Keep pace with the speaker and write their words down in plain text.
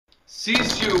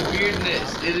Cease your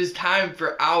weirdness. It is time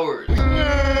for ours. It's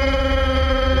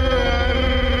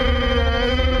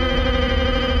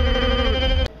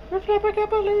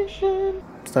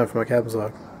time for my caps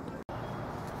log.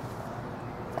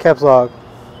 Caps log,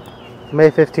 May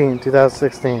 15,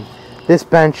 2016. This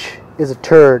bench is a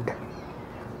turd.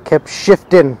 Kept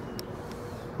shifting.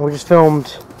 We just filmed,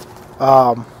 what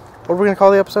are we going to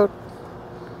call the episode?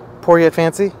 Poor Yet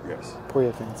Fancy? Yes. Poor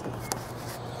Yet Fancy.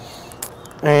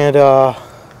 And,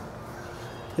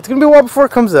 it's going to be a while before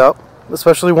it comes out,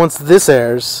 especially once this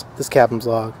airs, this Captain's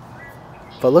Log.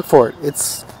 But look for it.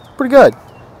 It's pretty good.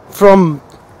 From,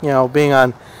 being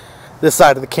on this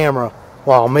side of the camera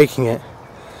while making it.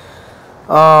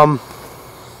 Can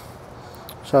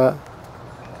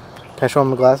I show them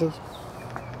the glasses?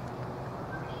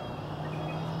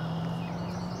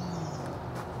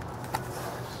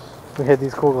 We had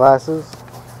these cool glasses.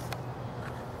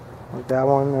 Like that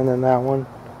one and then that one.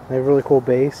 They have a really cool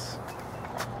base.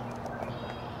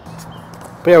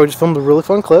 But yeah, we just filmed a really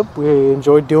fun clip. We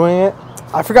enjoyed doing it.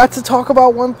 I forgot to talk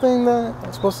about one thing that I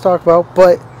was supposed to talk about,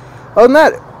 but other than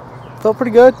that, it felt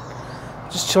pretty good.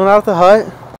 Just chilling out at the hut.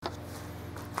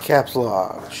 Caps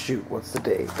log. Shoot, what's the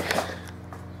date?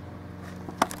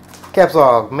 Caps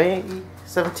log, May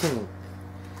 17th.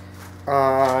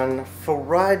 On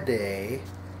Friday,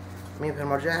 me and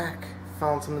Panama Jack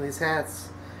found some of these hats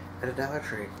at a Dollar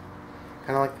Tree.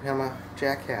 Kind of like the Panama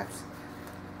Jack hats.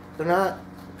 They're not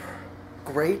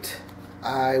great.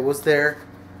 I was there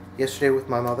yesterday with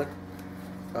my mother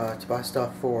to buy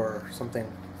stuff for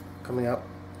something coming up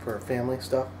for family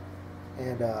stuff.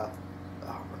 And, oh,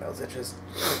 my nose itches.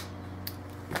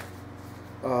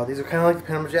 These are kind of like the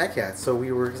Panama Jack hats, so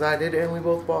we were excited and we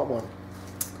both bought one.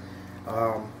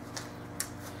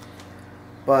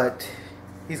 But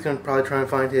he's going to probably try and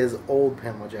find his old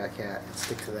Panama Jack hat and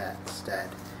stick to that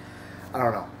instead. I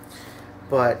don't know.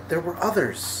 But there were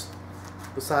others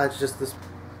besides just this.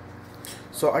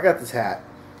 So I got this hat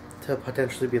to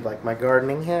potentially be like my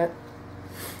gardening hat.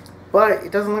 But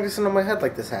it doesn't look to sit on my head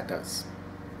like this hat does.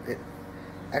 It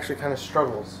actually kind of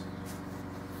struggles.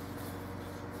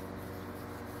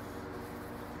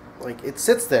 Like, it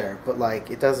sits there, but like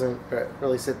it doesn't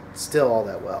really sit still all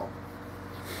that well.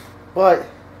 But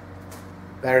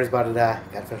battery's about to die.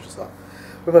 Gotta finish this off.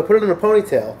 But if I put it in a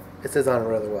ponytail, it sits on it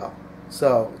really well.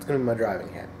 So it's gonna be my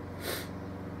driving hat.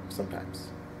 Sometimes.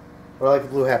 Or I like the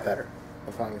blue hat better.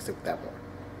 I'm probably gonna stick with that more.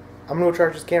 I'm gonna go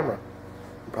charge this camera.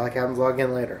 I'll probably Captain's Log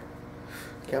again later.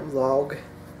 Captain's Log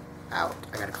out.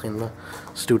 I gotta clean the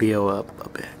studio up a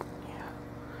bit.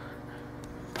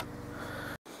 Yeah.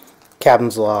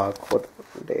 Captain's Log. What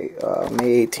day?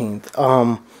 May 18th.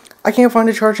 I can't find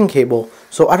a charging cable,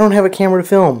 so I don't have a camera to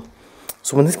film.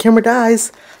 So when this camera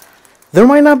dies, there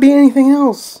might not be anything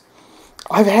else.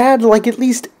 I've had like at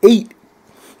least 8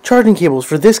 charging cables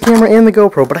for this camera and the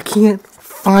GoPro, but I can't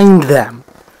find them.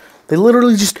 They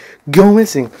literally just go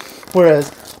missing. Whereas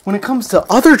when it comes to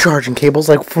other charging cables,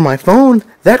 like for my phone,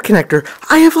 that connector,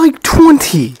 I have like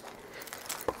 20.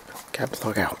 Captain's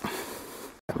Log out.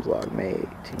 Captain's Log May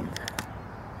 18th.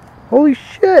 Holy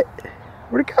shit!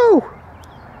 Where'd it go?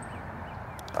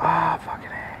 Ah,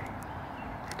 fucking A.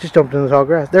 It just jumped in the tall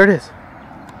grass. There it is.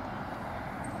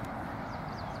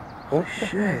 Holy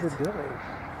shit. What is it doing?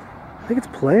 I think it's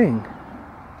playing.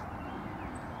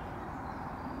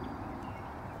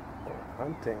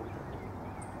 Hunting.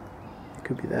 It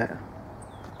could be that.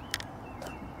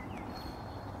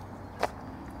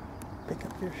 Pick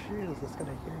up your shoes. It's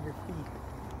gonna hear your feet.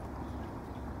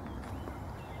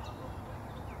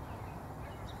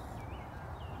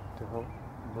 Don't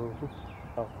move.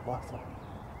 Oh, awesome.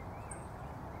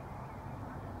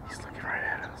 He's looking right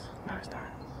at us. No, he's not.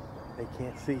 They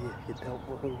can't see you if you don't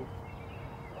move.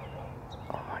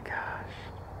 Oh my gosh.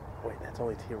 Wait, that's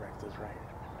only T-Rexes, right?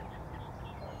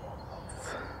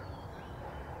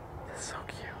 That's so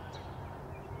cute.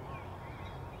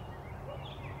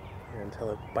 Yeah,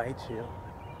 until it bites you.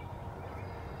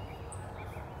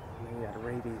 And then you got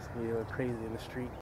rabies and you go crazy in the street.